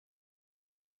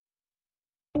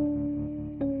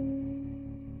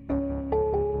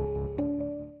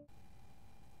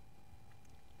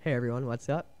Hey everyone, what's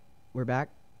up? We're back,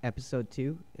 episode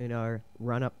 2 in our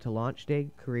run up to launch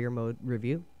day career mode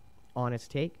review.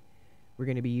 Honest take. We're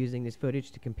going to be using this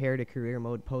footage to compare to career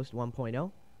mode post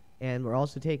 1.0, and we're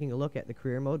also taking a look at the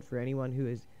career mode for anyone who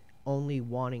is only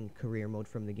wanting career mode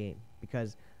from the game,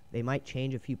 because they might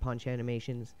change a few punch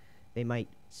animations, they might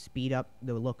speed up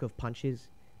the look of punches,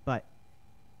 but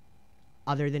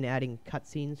other than adding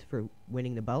cutscenes for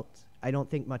winning the belts, I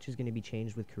don't think much is going to be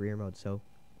changed with career mode. So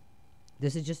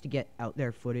this is just to get out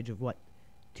there footage of what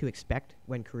to expect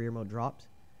when career mode drops,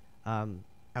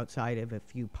 outside of a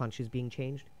few punches being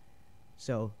changed.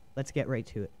 So let's get right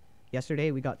to it. Yesterday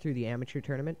we got through the amateur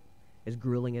tournament, as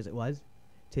grueling as it was.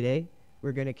 Today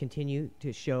we're going to continue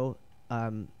to show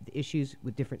the issues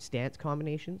with different stance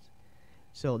combinations.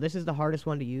 So this is the hardest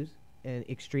one to use and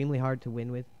extremely hard to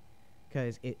win with,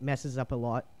 because it messes up a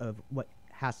lot of what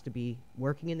has to be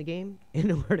working in the game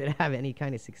in order to have any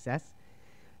kind of success.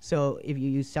 So if you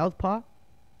use Southpaw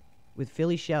with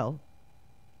Philly Shell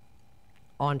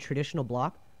on traditional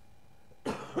block,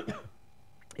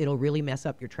 it'll really mess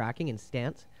up your tracking and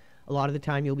stance. A lot of the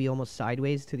time you'll be almost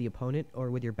sideways to the opponent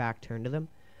or with your back turned to them.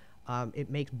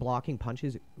 It makes blocking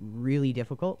punches really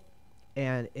difficult,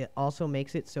 and it also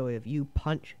makes it so if you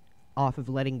punch off of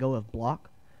letting go of block,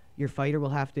 your fighter will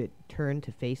have to turn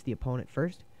to face the opponent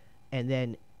first, and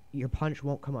then your punch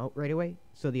won't come out right away,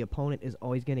 so the opponent is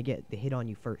always going to get the hit on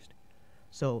you first.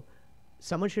 So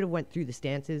someone should have went through the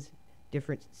stances,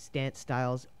 different stance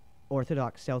styles,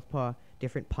 orthodox southpaw,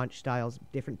 different punch styles,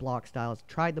 different block styles,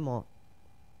 tried them all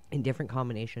in different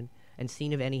combination, and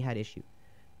seen if any had issue.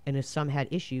 And if some had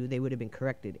issue, they would have been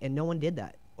corrected, and no one did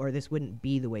that, or this wouldn't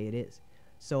be the way it is.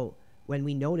 So when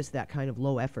we notice that kind of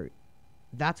low effort,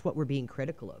 that's what we're being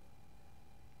critical of.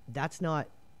 That's not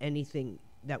anything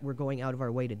that we're going out of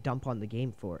our way to dump on the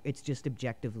game for. It's just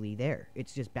objectively there.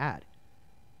 It's just bad.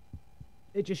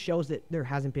 It just shows that there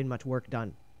hasn't been much work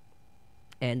done.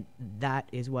 And that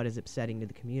is what is upsetting to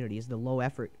the community, is the low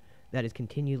effort that is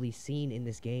continually seen in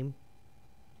this game.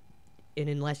 And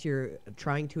unless you're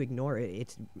trying to ignore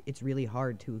it, it's really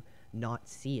hard to not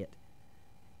see it.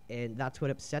 And that's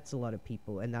what upsets a lot of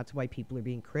people, and that's why people are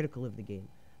being critical of the game.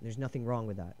 There's nothing wrong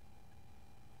with that.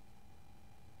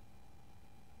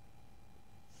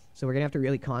 So we're going to have to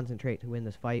really concentrate to win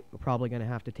this fight. We're probably going to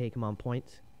have to take him on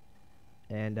points.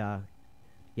 And,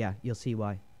 yeah, you'll see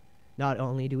why. Not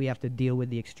only do we have to deal with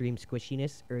the extreme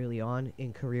squishiness early on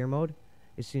in career mode,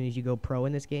 as soon as you go pro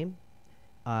in this game,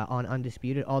 on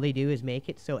Undisputed, all they do is make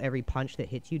it so every punch that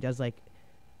hits you does, like,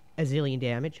 a zillion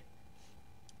damage.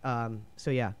 So,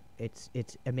 yeah, it's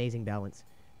amazing balance.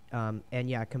 And,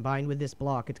 yeah, combined with this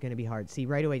block, it's going to be hard. See,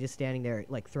 right away, just standing there, it,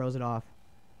 like, throws it off.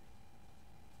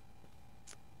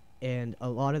 And a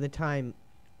lot of the time,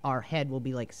 our head will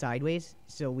be, like, sideways,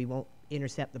 so we won't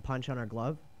intercept the punch on our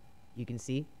glove. You can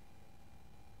see.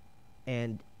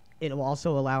 And it'll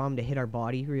also allow him to hit our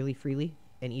body really freely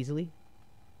and easily.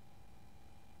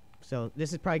 So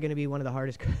this is probably going to be one of the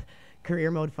hardest career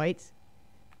mode fights.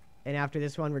 And after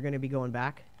this one, we're going to be going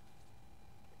back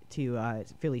to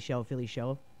Philly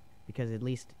Shell, because at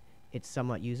least it's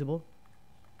somewhat usable.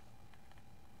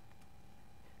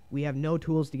 We have no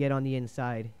tools to get on the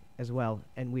inside as well,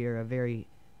 and we are a very,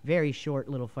 very short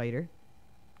little fighter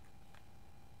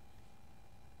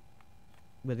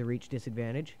with a reach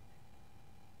disadvantage.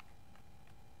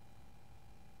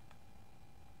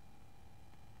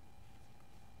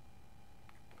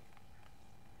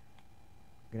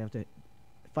 We're going to have to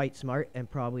fight smart and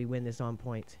probably win this on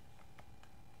points.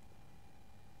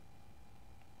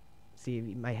 See,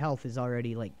 my health is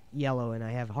already, like, yellow, and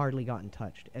I have hardly gotten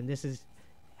touched. And this is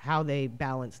how they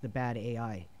balance the bad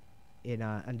AI in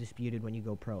Undisputed when you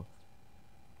go pro.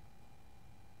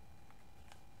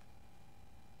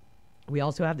 We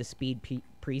also have the speed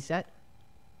preset.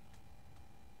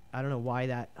 I don't know why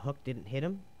that hook didn't hit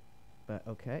him, but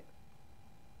okay.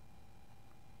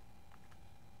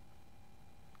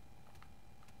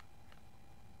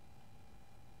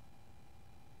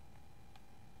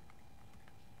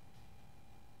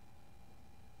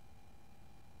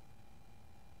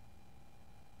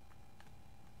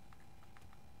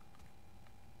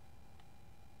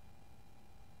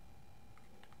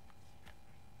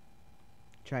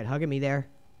 Tried hugging me there.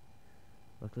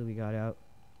 Luckily we got out.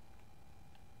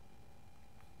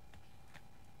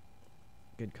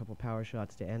 Good couple power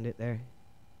shots to end it there.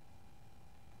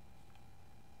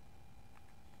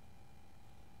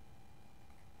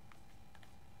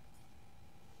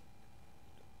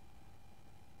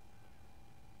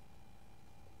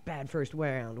 Bad first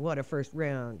round. What a first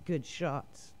round. Good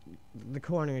shots. The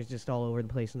corner is just all over the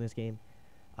place in this game.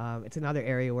 It's another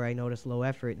area where I noticed low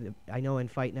effort. I know in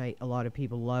Fight Night, a lot of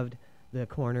people loved the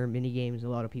corner mini games. A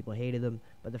lot of people hated them.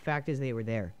 But the fact is they were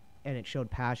there. And it showed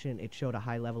passion. It showed a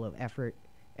high level of effort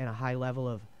and a high level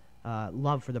of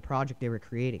love for the project they were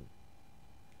creating.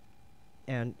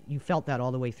 And you felt that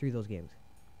all the way through those games.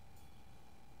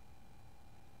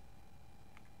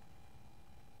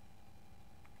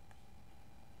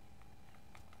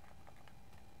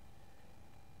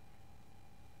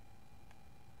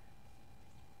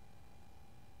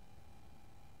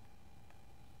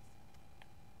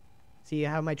 See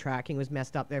how my tracking was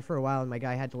messed up there for a while and my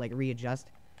guy had to like readjust?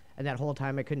 And that whole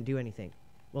time I couldn't do anything.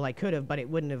 Well, I could have, but it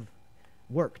wouldn't have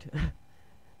worked.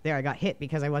 There, I got hit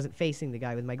because I wasn't facing the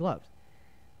guy with my gloves.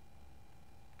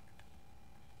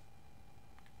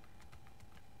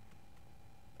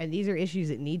 And these are issues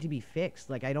that need to be fixed.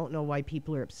 Like, I don't know why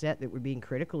people are upset that we're being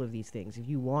critical of these things. If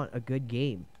you want a good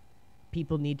game,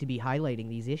 people need to be highlighting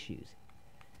these issues.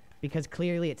 Because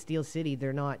clearly at Steel City,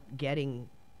 they're not getting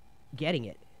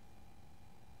it.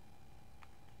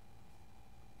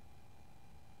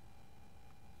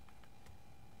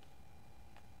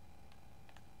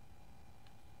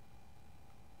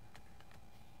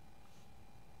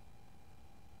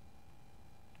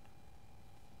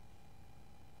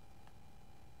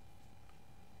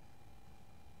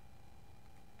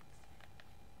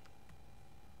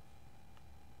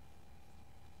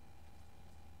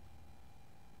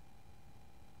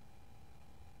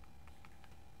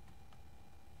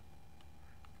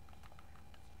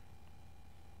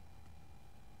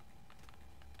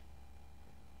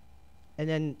 And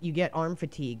then you get arm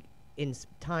fatigue in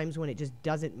times when it just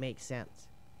doesn't make sense.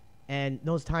 And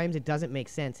those times it doesn't make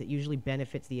sense, it usually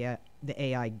benefits the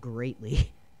AI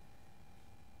greatly.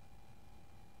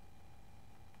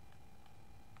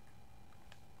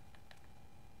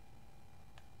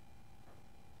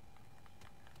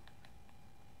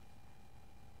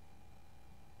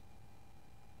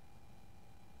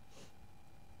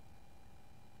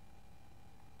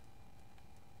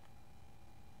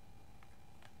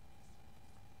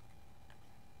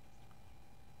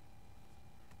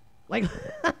 Like,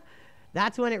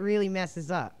 that's when it really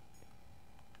messes up.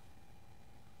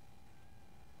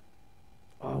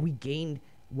 Oh, we gained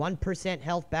 1%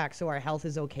 health back, so our health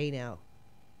is okay now.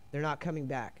 They're not coming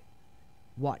back.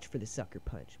 Watch for the sucker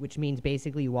punch, which means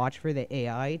basically watch for the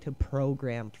AI to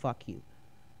program fuck you.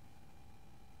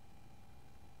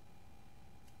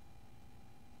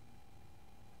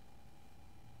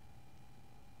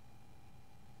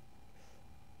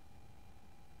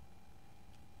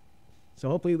 So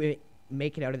hopefully we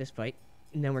make it out of this fight,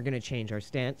 and then we're going to change our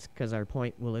stance, because our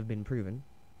point will have been proven.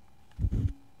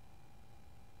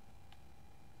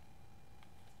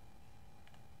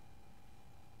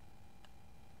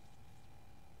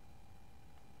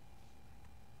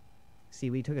 See,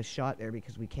 we took a shot there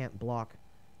because we can't block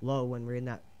low when we're in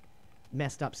that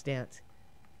messed up stance.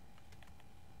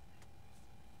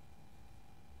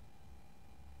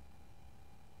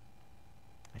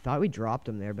 I thought we dropped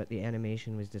him there, but the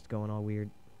animation was just going all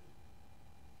weird.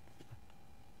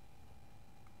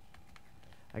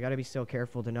 I gotta be so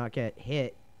careful to not get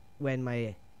hit when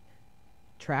my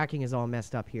tracking is all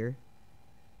messed up here,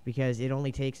 because it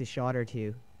only takes a shot or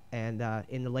two. And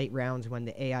in the late rounds, when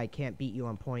the AI can't beat you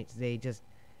on points, they just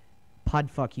pud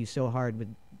fuck you so hard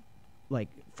with like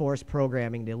force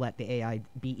programming to let the AI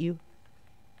beat you.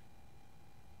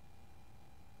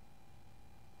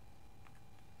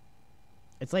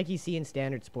 It's like you see in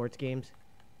standard sports games,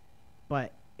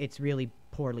 but it's really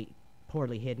poorly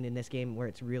hidden in this game, where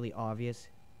it's really obvious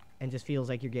and just feels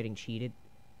like you're getting cheated.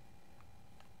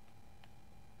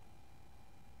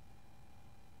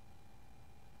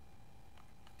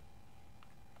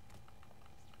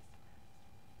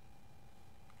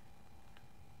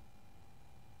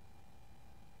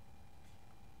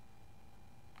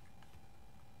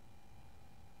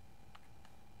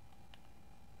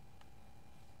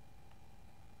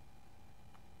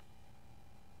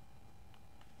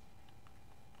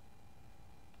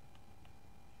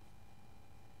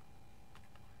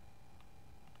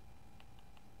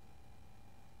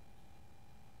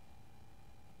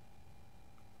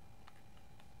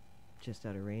 Just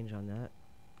out of range on that.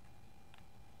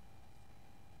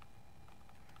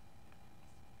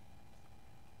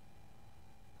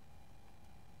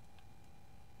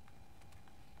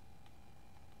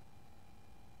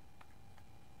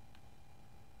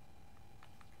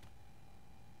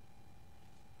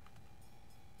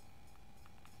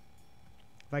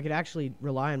 If I could actually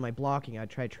rely on my blocking,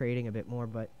 I'd try trading a bit more,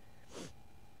 but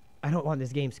I don't want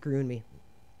this game screwing me.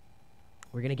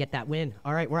 We're going to get that win.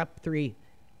 All right, we're up 3.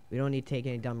 We don't need to take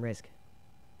any dumb risk.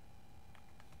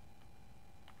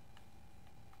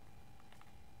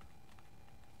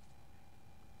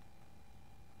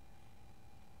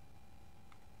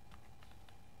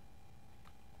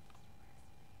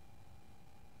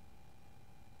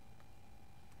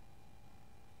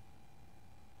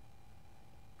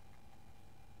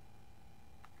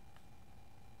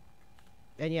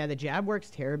 And yeah, the jab works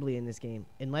terribly in this game.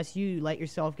 Unless you let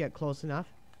yourself get close enough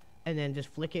and then just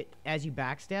flick it as you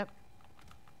backstep.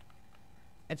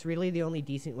 That's really the only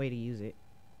decent way to use it.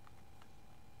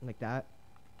 Like that.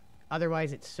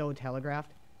 Otherwise, it's so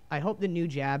telegraphed. I hope the new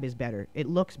jab is better. It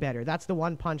looks better. That's the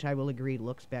one punch I will agree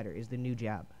looks better, is the new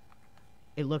jab.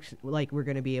 It looks like we're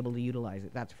going to be able to utilize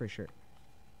it. That's for sure.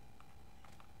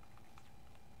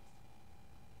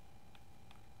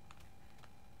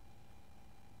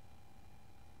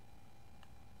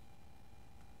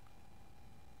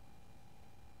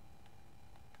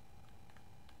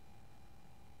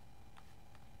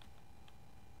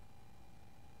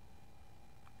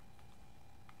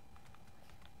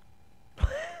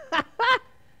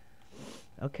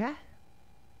 Okay.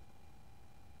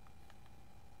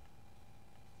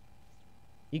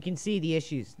 You can see the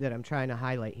issues that I'm trying to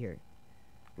highlight here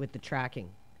with the tracking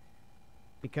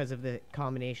because of the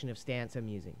combination of stance I'm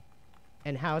using.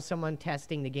 And how someone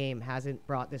testing the game hasn't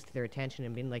brought this to their attention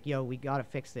and been like, yo, we gotta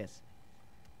fix this.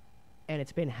 And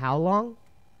it's been how long?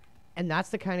 And that's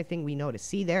the kind of thing we notice.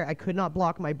 See there, I could not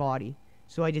block my body,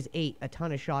 so I just ate a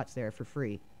ton of shots there for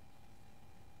free.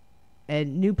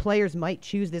 And new players might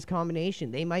choose this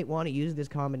combination. They might want to use this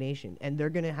combination. And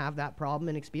they're going to have that problem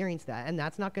and experience that. And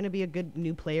that's not going to be a good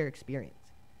new player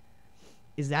experience.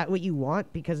 Is that what you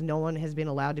want? Because no one has been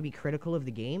allowed to be critical of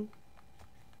the game?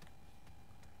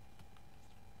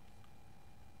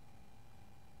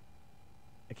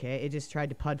 Okay, it just tried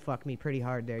to pud fuck me pretty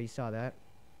hard there. You saw that.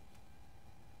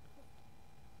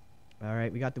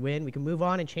 Alright, we got the win. We can move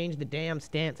on and change the damn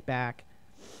stance back.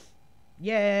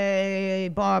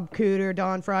 Yay, Bob Cooter,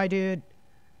 Don Fry, dude.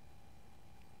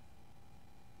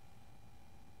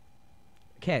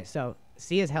 Okay, so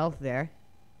see his health there.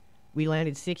 We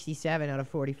landed 67 out of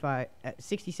 45,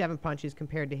 67 punches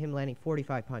compared to him landing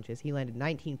 45 punches. He landed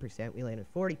 19%. We landed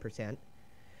 40%.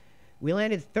 We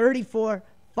landed 34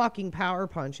 fucking power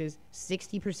punches,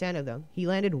 60% of them. He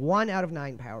landed 1 out of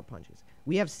 9 power punches.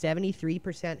 We have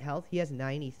 73% health. He has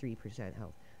 93%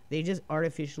 health. They just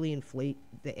artificially inflate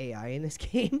the AI in this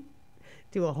game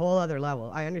to a whole other level.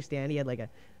 I understand he had like a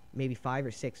maybe 5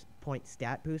 or 6 point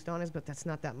stat boost on us, but that's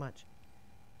not that much.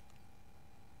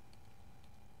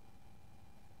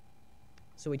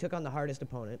 So we took on the hardest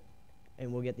opponent,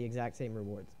 and we'll get the exact same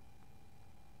rewards.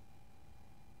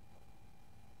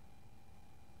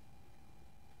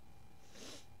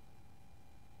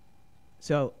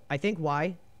 So I think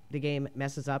why the game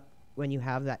messes up when you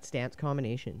have that stance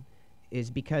combination is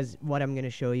because what I'm going to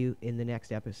show you in the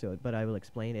next episode, but I will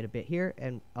explain it a bit here,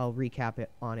 and I'll recap it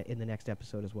on it in the next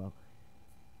episode as well.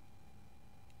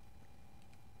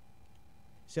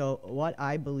 So what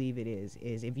I believe it is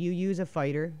if you use a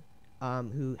fighter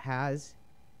who has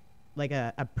like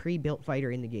a pre-built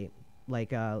fighter in the game,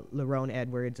 like Lerone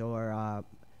Edwards or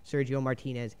Sergio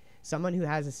Martinez, someone who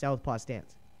has a southpaw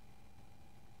stance,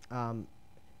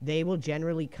 they will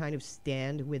generally kind of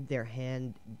stand with their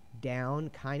hand down,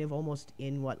 kind of almost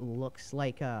in what looks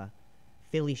like a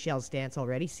Philly shell stance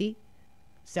already. See?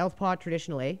 Southpaw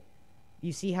traditional A.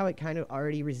 You see how it kind of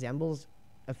already resembles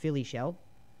a Philly shell?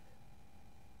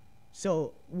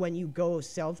 So when you go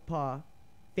southpaw,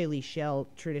 Philly shell,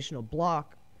 traditional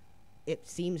block, it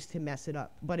seems to mess it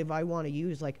up. But if I want to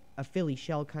use like a Philly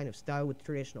shell kind of style with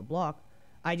traditional block,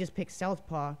 I just pick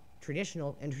southpaw,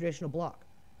 traditional, and traditional block.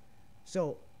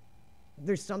 So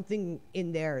there's something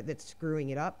in there that's screwing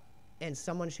it up, and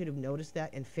someone should have noticed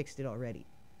that and fixed it already.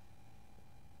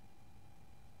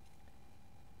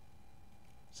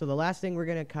 So the last thing we're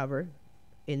going to cover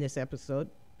in this episode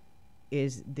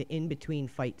is the in-between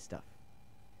fight stuff.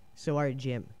 So our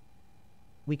gym.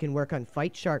 We can work on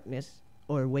fight sharpness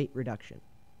or weight reduction.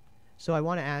 So I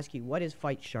want to ask you, what is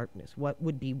fight sharpness? What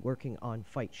would be working on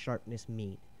fight sharpness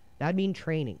mean? That would mean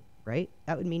training, right?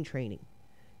 That would mean training.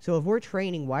 So if we're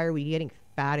training, why are we getting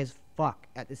fat as fuck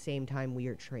at the same time we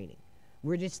are training?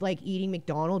 We're just like eating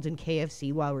McDonald's and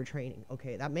KFC while we're training.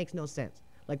 Okay, that makes no sense.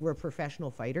 Like, we're a professional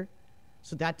fighter,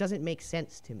 so that doesn't make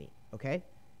sense to me, okay?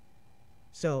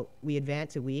 So we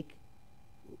advance a week.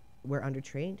 We're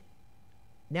undertrained.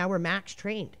 Now we're max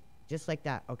trained, just like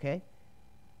that, okay?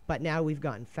 But now we've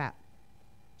gotten fat.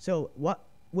 So what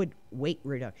would weight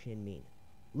reduction mean?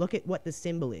 Look at what the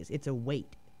symbol is. It's a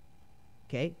weight.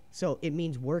 Okay, so it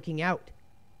means working out.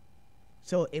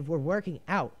 So if we're working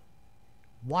out,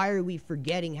 why are we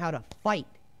forgetting how to fight?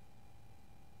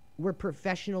 We're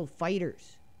professional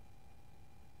fighters.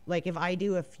 Like, if I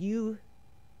do a few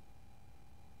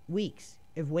weeks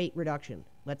of weight reduction,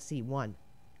 let's see, 1,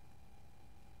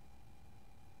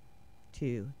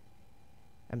 2,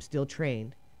 I'm still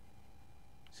trained.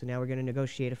 So now we're going to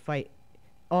negotiate a fight.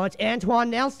 Oh, it's Antoine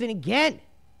Nelson again.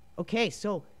 Okay,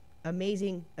 so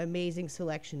amazing, amazing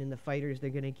selection in the fighters they're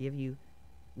going to give you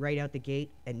right out the gate.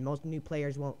 And most new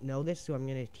players won't know this, so I'm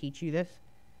going to teach you this.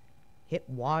 Hit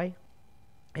Y,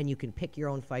 and you can pick your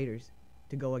own fighters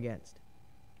to go against.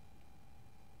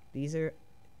 These are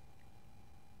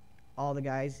all the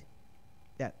guys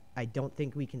that I don't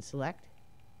think we can select.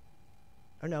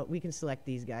 Or no, we can select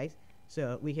these guys.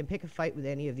 So we can pick a fight with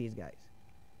any of these guys.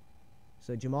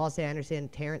 So Jamal Sanderson,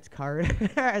 Terrence Carter.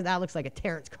 That looks like a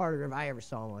Terrence Carter if I ever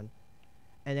saw one.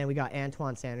 And then we got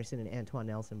Antoine Sanderson and Antoine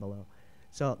Nelson below.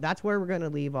 So that's where we're going to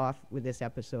leave off with this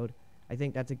episode. I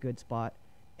think that's a good spot.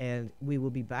 And we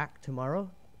will be back tomorrow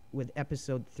with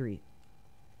episode 3.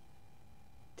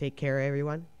 Take care,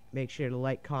 everyone. Make sure to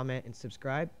like, comment, and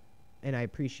subscribe. And I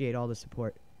appreciate all the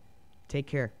support. Take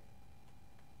care.